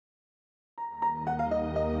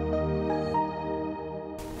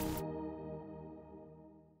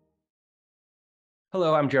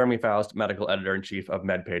Hello, I'm Jeremy Faust, Medical Editor-in-Chief of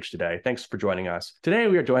MedPage Today. Thanks for joining us. Today,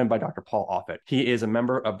 we are joined by Dr. Paul Offit. He is a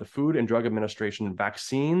member of the Food and Drug Administration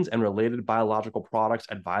Vaccines and Related Biological Products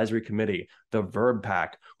Advisory Committee, the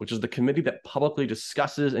VRBPAC, which is the committee that publicly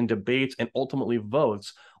discusses and debates and ultimately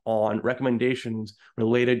votes on recommendations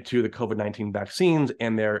related to the COVID-19 vaccines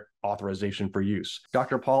and their authorization for use.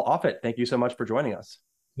 Dr. Paul Offit, thank you so much for joining us.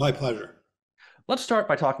 My pleasure. Let's start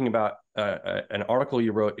by talking about an article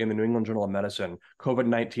you wrote in the New England Journal of Medicine,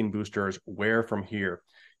 COVID-19 boosters, where from here?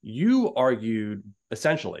 You argued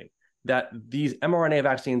essentially that these mRNA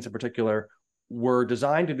vaccines in particular were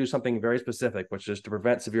designed to do something very specific, which is to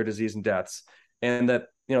prevent severe disease and deaths, and that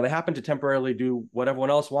they happen to temporarily do what everyone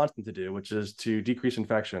else wants them to do, which is to decrease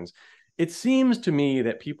infections. It seems to me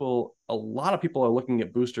that a lot of people are looking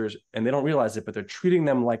at boosters and they don't realize it, but they're treating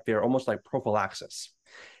them like they're almost like prophylaxis.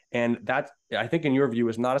 And that, I think, in your view,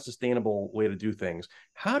 is not a sustainable way to do things.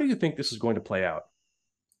 How do you think this is going to play out?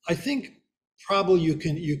 I think probably you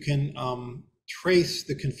can trace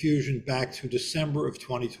the confusion back to December of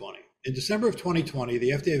 2020. In December of 2020, the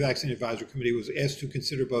FDA Vaccine Advisory Committee was asked to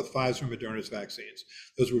consider both Pfizer and Moderna's vaccines.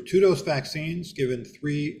 Those were two-dose vaccines given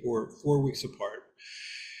 3 or 4 weeks apart.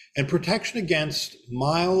 And protection against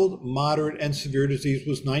mild, moderate, and severe disease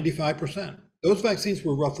was 95%. Those vaccines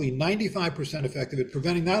were roughly 95% effective at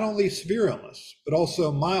preventing not only severe illness, but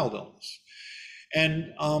also mild illness.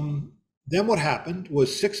 And then what happened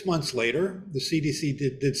was 6 months later, the CDC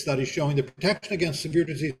did studies showing the protection against severe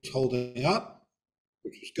disease was holding up,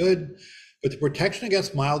 which was good, but the protection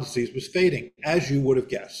against mild disease was fading, as you would have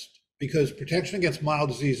guessed, because protection against mild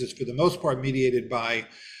disease is for the most part mediated by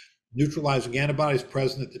neutralizing antibodies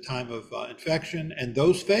present at the time of infection, and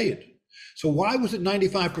those fade. So why was it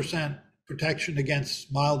 95% protection against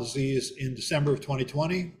mild disease in December of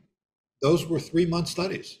 2020? Those were 3-month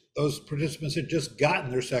studies. Those participants had just gotten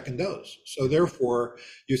their second dose. So therefore,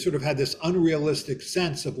 you sort of had this unrealistic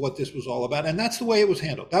sense of what this was all about. And that's the way it was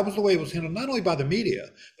handled. That was the way it was handled, not only by the media,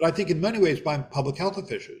 but I think in many ways by public health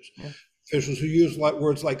officials, officials who use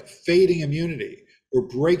words like fading immunity or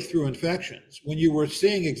breakthrough infections, when you were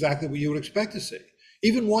seeing exactly what you would expect to see.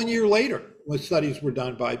 Even 1 year later, when studies were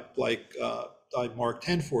done by Mark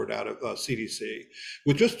Tenford out of CDC,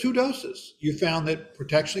 with just 2 doses, you found that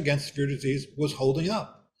protection against severe disease was holding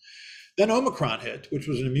up. Then Omicron hit, which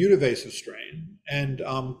was an immune evasive strain, and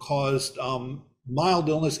caused mild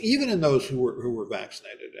illness, even in those who were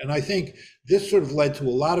vaccinated. And I think this sort of led to a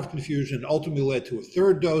lot of confusion, and ultimately led to a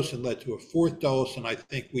 3rd dose and led to a 4th dose. And I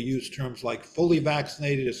think we use terms like fully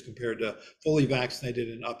vaccinated as compared to fully vaccinated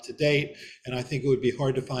and up to date. And I think it would be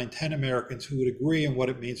hard to find 10 Americans who would agree on what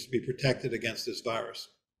it means to be protected against this virus.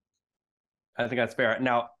 I think that's fair.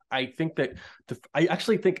 Now, I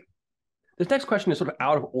actually think this next question is sort of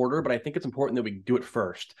out of order, but I think it's important that we do it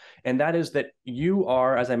first. And that is that you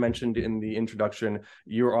are, as I mentioned in the introduction,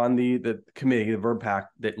 you're on the committee, the VRBPAC,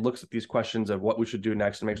 that looks at these questions of what we should do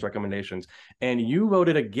next and makes recommendations. And you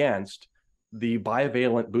voted against the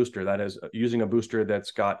bivalent booster, that is using a booster that's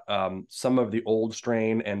got some of the old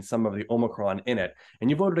strain and some of the Omicron in it. And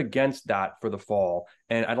you voted against that for the fall.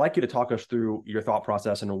 And I'd like you to talk us through your thought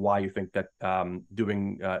process and why you think that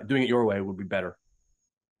doing it your way would be better.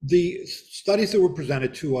 The studies that were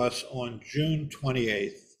presented to us on June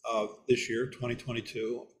 28th of this year,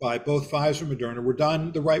 2022, by both Pfizer and Moderna were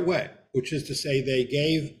done the right way, which is to say they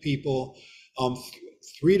gave people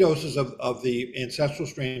 3 doses of the ancestral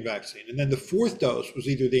strain vaccine. And then the 4th dose was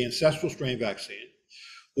either the ancestral strain vaccine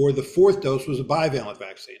or the 4th dose was a bivalent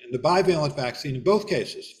vaccine. And the bivalent vaccine, in both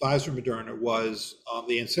cases, Pfizer and Moderna, was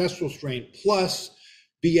the ancestral strain plus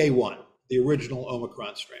BA1, the original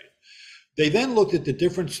Omicron strain. They then looked at the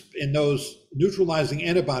difference in those neutralizing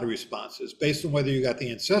antibody responses based on whether you got the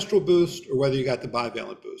ancestral boost or whether you got the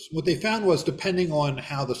bivalent boost. What they found was, depending on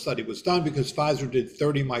how the study was done, because Pfizer did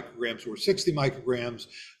 30 micrograms or 60 micrograms,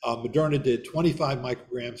 Moderna did 25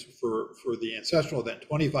 micrograms for the ancestral, then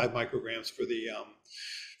 25 micrograms for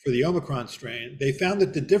the Omicron strain. They found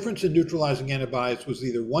that the difference in neutralizing antibodies was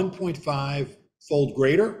either 1.5-fold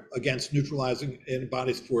greater against neutralizing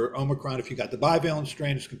antibodies for Omicron if you got the bivalent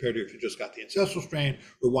strain as compared to if you just got the ancestral strain,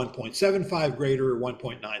 or 1.75 greater or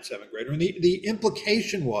 1.97 greater. And the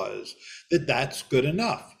implication was that that's good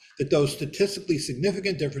enough, that those statistically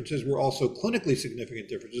significant differences were also clinically significant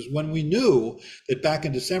differences, when we knew that back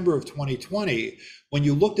in December of 2020, when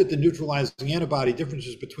you looked at the neutralizing antibody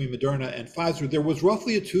differences between Moderna and Pfizer, there was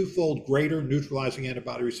roughly a 2-fold greater neutralizing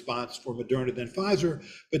antibody response for Moderna than Pfizer,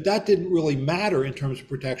 but that didn't really matter in terms of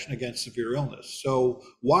protection against severe illness. So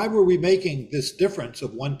why were we making this difference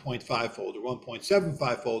of 1.5-fold or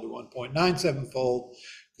 1.75-fold or 1.97-fold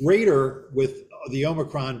greater with the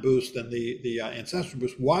Omicron boost than the ancestral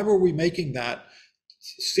boost. Why were we making that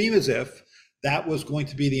seem as if that was going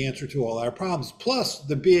to be the answer to all our problems? Plus,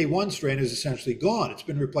 the BA1 strain is essentially gone. It's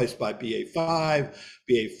been replaced by BA5,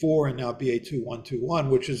 BA4, and now BA2.121,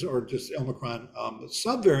 which is, or just Omicron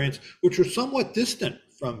subvariants, which are somewhat distant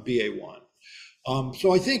from BA1.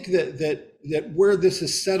 So I think that where this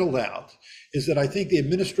has settled out is that I think the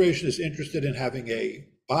administration is interested in having a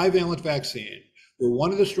bivalent vaccine where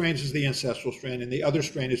one of the strains is the ancestral strain and the other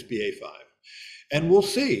strain is BA5. And we'll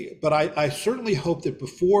see. But I certainly hope that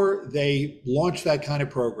before they launch that kind of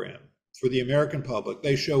program for the American public,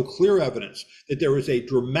 they show clear evidence that there is a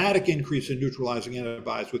dramatic increase in neutralizing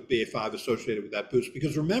antibodies with BA5 associated with that boost.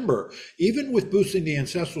 Because remember, even with boosting the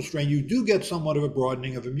ancestral strain, you do get somewhat of a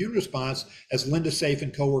broadening of immune response, as Linda Safe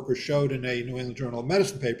and coworkers showed in a New England Journal of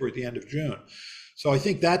Medicine paper at the end of June. So I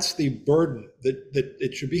think that's the burden that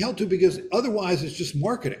it should be held to, because otherwise it's just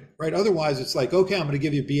marketing, right? Otherwise it's like, okay, I'm going to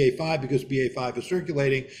give you BA5 because BA5 is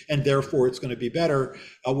circulating and therefore it's going to be better,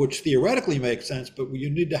 which theoretically makes sense, but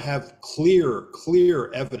you need to have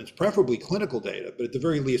clear evidence, preferably clinical data, but at the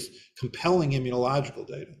very least compelling immunological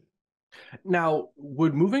data. Now,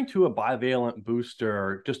 would moving to a bivalent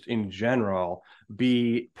booster just in general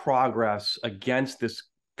be progress against this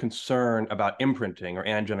concern about imprinting or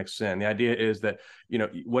antigenic sin? The idea is that,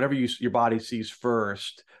 whatever your body sees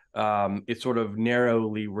first, it sort of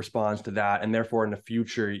narrowly responds to that, and therefore in the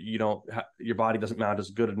future your body doesn't mount as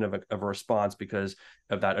good of a response because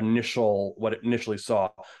of that what it initially saw.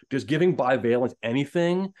 Does giving bivalent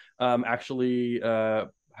anything actually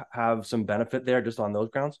have some benefit there, just on those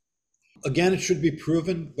grounds? Again, it should be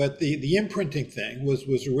proven, but the imprinting thing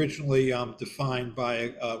was originally defined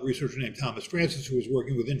by a researcher named Thomas Francis, who was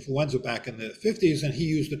working with influenza back in the 50s, and he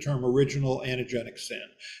used the term original antigenic sin.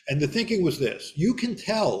 And the thinking was this: you can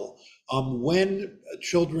tell when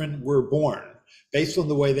children were born based on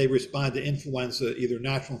the way they respond to influenza, either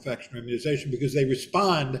natural infection or immunization, because they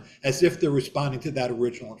respond as if they're responding to that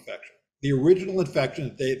original infection. The original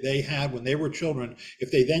infection that they had when they were children,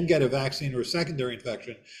 if they then get a vaccine or a secondary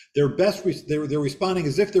infection, they're responding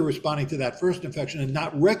as if they're responding to that first infection and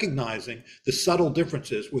not recognizing the subtle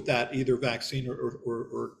differences with that either vaccine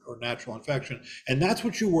or natural infection. And that's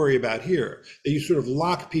what you worry about here, that you sort of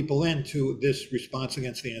lock people into this response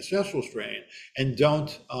against the ancestral strain and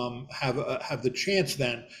don't have the chance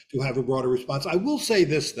then to have a broader response. I will say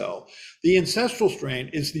this, though. The ancestral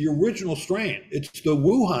strain is the original strain. It's the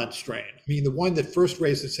Wuhan strain. I mean, the one that first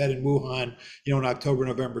raised its head in Wuhan, in October,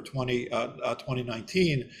 November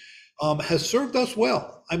 2019, has served us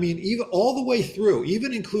well. I mean, even all the way through,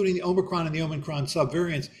 even including the Omicron and the Omicron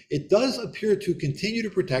subvariants, it does appear to continue to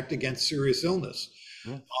protect against serious illness.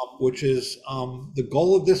 Which is the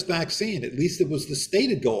goal of this vaccine. At least it was the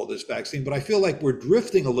stated goal of this vaccine, but I feel like we're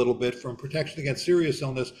drifting a little bit from protection against serious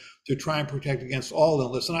illness to try and protect against all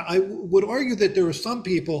illness. And I would argue that there are some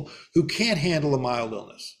people who can't handle a mild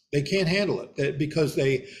illness. They can't handle it because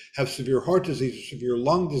they have severe heart disease or severe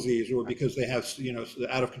lung disease, or because they have,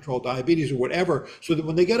 out of control diabetes or whatever, so that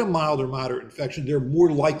when they get a mild or moderate infection, they're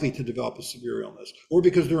more likely to develop a severe illness, or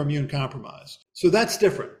because they're immune compromised. So that's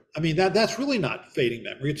different. I mean, that's really not fading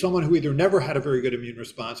memory. It's someone who either never had a very good immune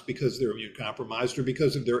response because they're immune compromised, or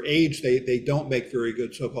because of their age, they don't make very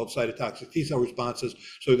good so-called cytotoxic T cell responses,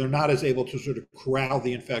 so they're not as able to sort of corral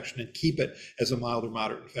the infection and keep it as a mild or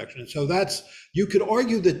moderate infection. And so you could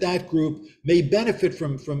argue that group may benefit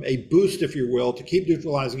from a boost, if you will, to keep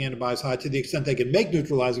neutralizing antibodies high, to the extent they can make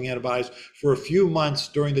neutralizing antibodies for a few months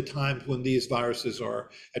during the times when these viruses are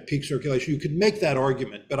at peak circulation. You could make that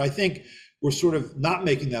argument, but I think we're sort of not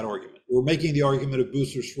making that argument. We're making the argument of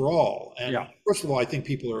boosters for all. And First of all, I think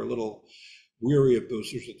people are a little weary of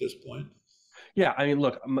boosters at this point. Yeah, I mean,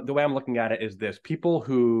 look, the way I'm looking at it is this: people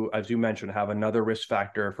who, as you mentioned, have another risk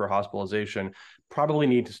factor for hospitalization probably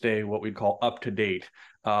need to stay what we'd call up to date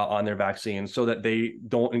on their vaccines, so that they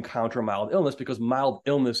don't encounter mild illness, because mild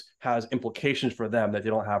illness has implications for them that they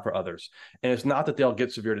don't have for others. And it's not that they'll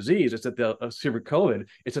get severe disease, it's that they'll severe COVID,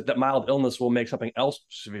 it's that mild illness will make something else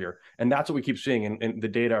severe. And that's what we keep seeing, and the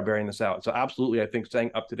data are bearing this out. So absolutely, I think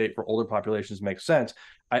staying up to date for older populations makes sense.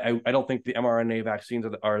 I don't think the mRNA vaccines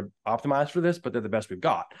are optimized for this, but they're the best we've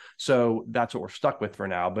got. So that's what we're stuck with for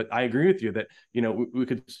now. But I agree with you that,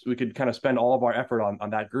 we could kind of spend all of our effort on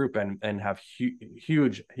that group and have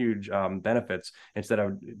huge benefits, instead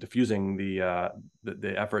of diffusing the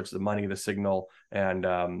efforts, the money, the signal, and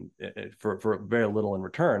for very little in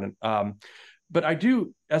return. But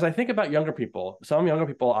as I think about younger people, some younger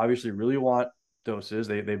people obviously really want doses.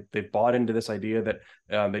 They've bought into this idea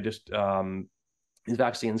that they just these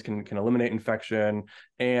vaccines can eliminate infection.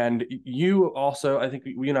 And you also, I think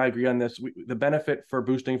we and I agree on this. The benefit for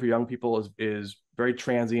boosting for young people is very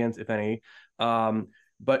transient, if any.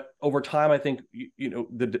 But over time, I think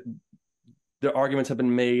the arguments have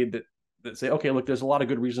been made that say, okay, look, there's a lot of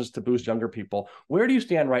good reasons to boost younger people. Where do you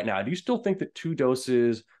stand right now? Do you still think that 2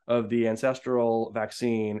 doses of the ancestral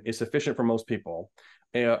vaccine is sufficient for most people?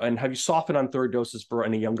 And have you softened on 3rd doses for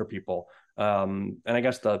any younger people? And I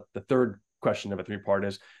guess the third question of a 3-part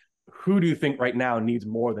is, who do you think right now needs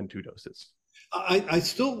more than 2 doses? I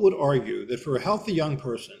still would argue that for a healthy young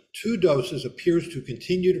person, 2 doses appears to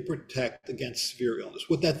continue to protect against severe illness.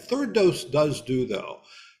 What that 3rd dose does do, though,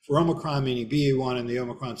 for Omicron, meaning BA1 and the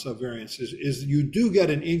Omicron subvariants, is you do get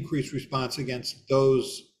an increased response against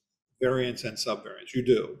those variants and subvariants. You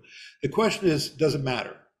do. The question is, does it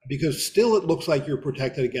matter? Because still it looks like you're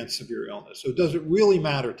protected against severe illness. So does it really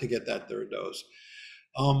matter to get that 3rd dose?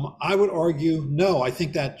 I would argue, no, I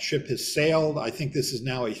think that ship has sailed. I think this is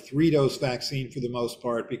now a 3-dose vaccine for the most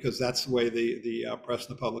part, because that's the way the press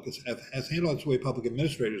and the public has handled it. It's the way public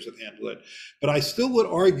administrators have handled it. But I still would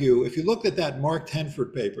argue, if you looked at that Mark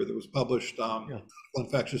Tenford paper that was published on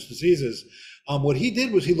infectious diseases, what he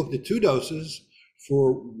did was he looked at 2 doses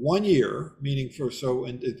for 1 year, meaning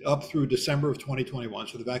up through December of 2021.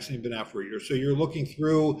 So the vaccine had been out for a year. So you're looking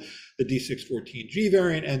through the D614G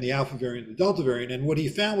variant and the Alpha variant, the Delta variant. And what he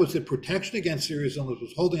found was that protection against serious illness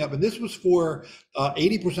was holding up. And this was for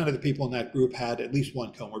 80% of the people in that group had at least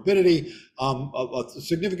one comorbidity. A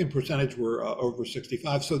significant percentage were over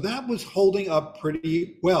 65. So that was holding up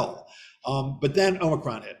pretty well. But then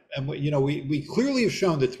Omicron hit. And we clearly have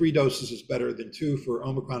shown that 3 doses is better than 2 for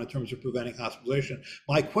Omicron in terms of preventing hospitalization.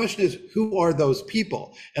 My question is, who are those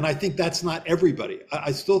people? And I think that's not everybody.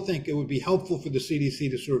 I still think it would be helpful for the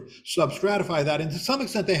CDC to sort of substratify that. And to some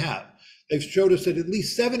extent they have. They've showed us that at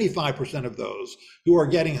least 75% of those who are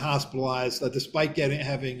getting hospitalized, despite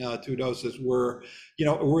having 2 doses, were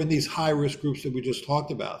in these high-risk groups that we just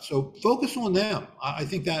talked about. So focus on them. I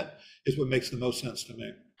think that is what makes the most sense to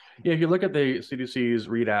me. Yeah, if you look at the CDC's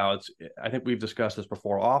readouts, I think we've discussed this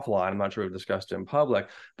before offline. I'm not sure we've discussed it in public,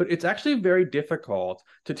 but it's actually very difficult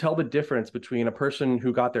to tell the difference between a person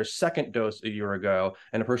who got their 2nd dose a year ago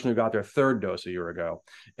and a person who got their 3rd dose a year ago.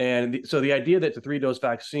 And so the idea that the 3-dose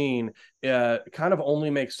vaccine kind of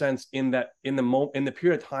only makes sense in the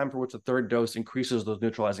period of time for which the 3rd dose increases those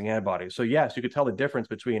neutralizing antibodies. So yes, you could tell the difference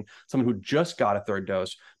between someone who just got a 3rd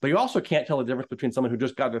dose, but you also can't tell the difference between someone who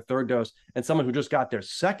just got their 3rd dose and someone who just got their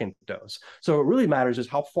 2nd dose. So what really matters is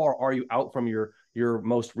how far are you out from your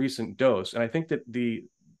most recent dose. And I think that the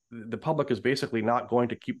public is basically not going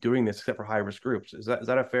to keep doing this except for high-risk groups. Is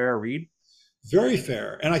that a fair read? Very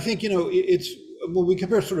fair. And I think, it's when we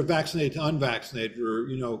compare sort of vaccinated to unvaccinated,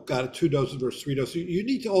 or, got 2 doses versus 3 doses, you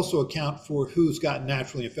need to also account for who's gotten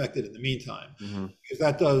naturally infected in the meantime, because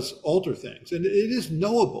that does alter things. And it is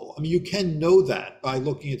knowable. I mean, you can know that by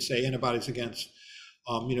looking at, say, antibodies against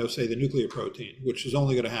say the nuclear protein, which is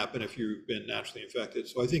only going to happen if you've been naturally infected.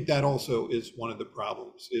 So I think that also is one of the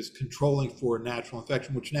problems, is controlling for natural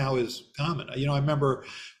infection, which now is common. I remember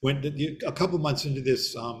when a couple of months into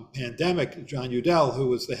this pandemic, John Udell, who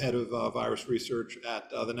was the head of virus research at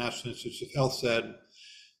the National Institutes of Health, said,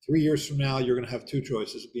 3 years from now, you're going to have 2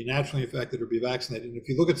 choices: be naturally infected or be vaccinated. And if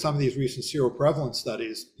you look at some of these recent seroprevalence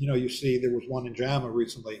studies, you see there was one in JAMA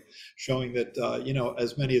recently showing that,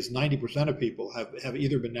 as many as 90% of people have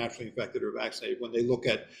either been naturally infected or vaccinated when they look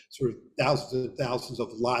at sort of thousands and thousands of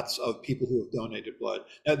lots of people who have donated blood.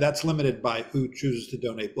 Now, that's limited by who chooses to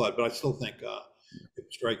donate blood, but I still think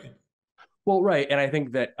it's striking. Well, right. And I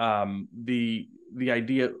think that the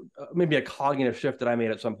idea, maybe a cognitive shift that I made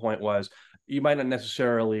at some point was, you might not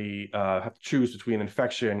necessarily have to choose between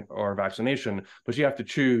infection or vaccination, but you have to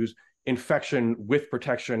choose infection with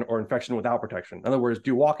protection or infection without protection. In other words,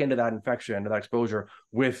 do you walk into that infection, to that exposure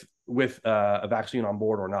with a vaccine on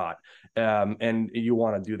board or not? And you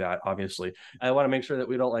want to do that, obviously. I want to make sure that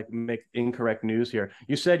we don't make incorrect news here.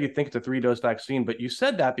 You said you think it's a 3-dose vaccine, but you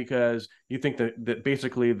said that because you think that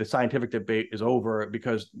basically the scientific debate is over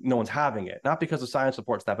because no one's having it, not because the science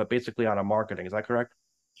supports that, but basically on a marketing. Is that correct?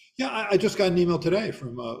 Yeah, I just got an email today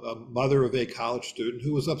from a mother of a college student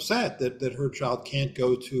who was upset that her child can't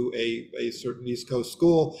go to a certain East Coast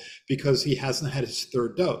school because he hasn't had his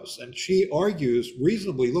 3rd dose. And she argues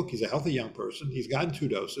reasonably, look, he's a healthy young person. He's gotten 2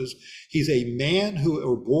 doses. He's a man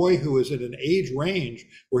or boy who is at an age range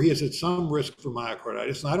where he is at some risk for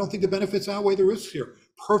myocarditis. And I don't think the benefits outweigh the risks here.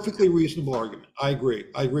 Perfectly reasonable argument. I agree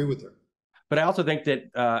with her. But I also think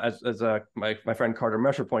that, my friend Carter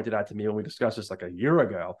Mesher pointed out to me when we discussed this like a year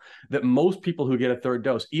ago, that most people who get a third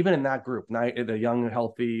dose, even in that group, the young,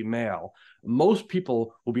 healthy male, most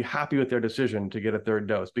people will be happy with their decision to get a third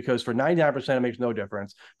dose, because for 99% it makes no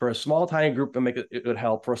difference. For a small tiny group it would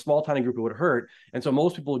help. For a small tiny group it would hurt. And so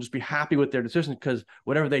most people will just be happy with their decision, because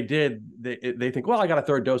whatever they did, they think, well, I got a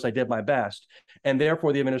third dose, I did my best. And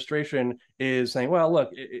therefore the administration is saying, well, look,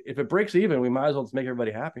 if it breaks even, we might as well just make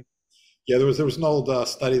everybody happy. Yeah, there was an old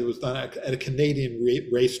study that was done at a Canadian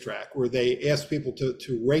racetrack where they asked people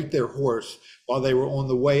to rate their horse while they were on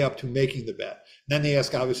the way up to making the bet. Then they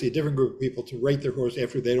asked, obviously, a different group of people to rate their horse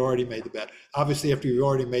after they'd already made the bet. Obviously, after you've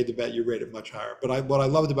already made the bet, you rate it much higher. But what I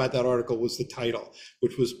loved about that article was the title,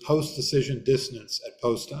 which was Post-Decision Dissonance at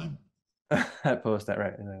Post Time. Post that,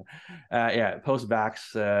 right? Yeah, post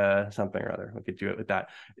vax something or other. We could do it with that.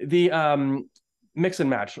 The mix and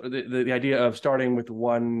match, the idea of starting with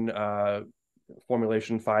one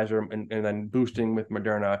formulation, Pfizer, and then boosting with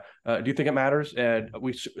Moderna. Do you think it matters?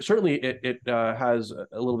 We certainly it has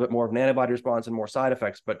a little bit more of an antibody response and more side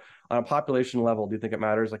effects, but on a population level, do you think it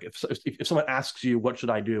matters? Like if someone asks you, what should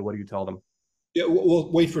I do? What do you tell them? Yeah,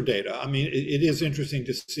 we'll wait for data. I mean, it is interesting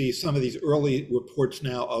to see some of these early reports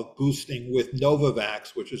now of boosting with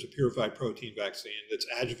Novavax, which is a purified protein vaccine that's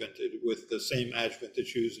adjuvanted with the same adjuvant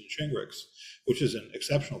that's used in Shingrix, which is an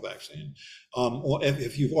exceptional vaccine. Or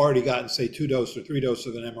if you've already gotten, say, 2 doses or 3 doses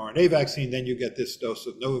of an mRNA vaccine, then you get this dose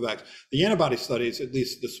of Novavax. The antibody studies, at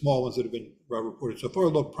least the small ones that have been reported so far,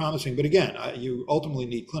 look promising. But again, you ultimately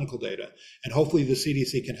need clinical data, and hopefully the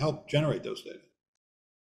CDC can help generate those data.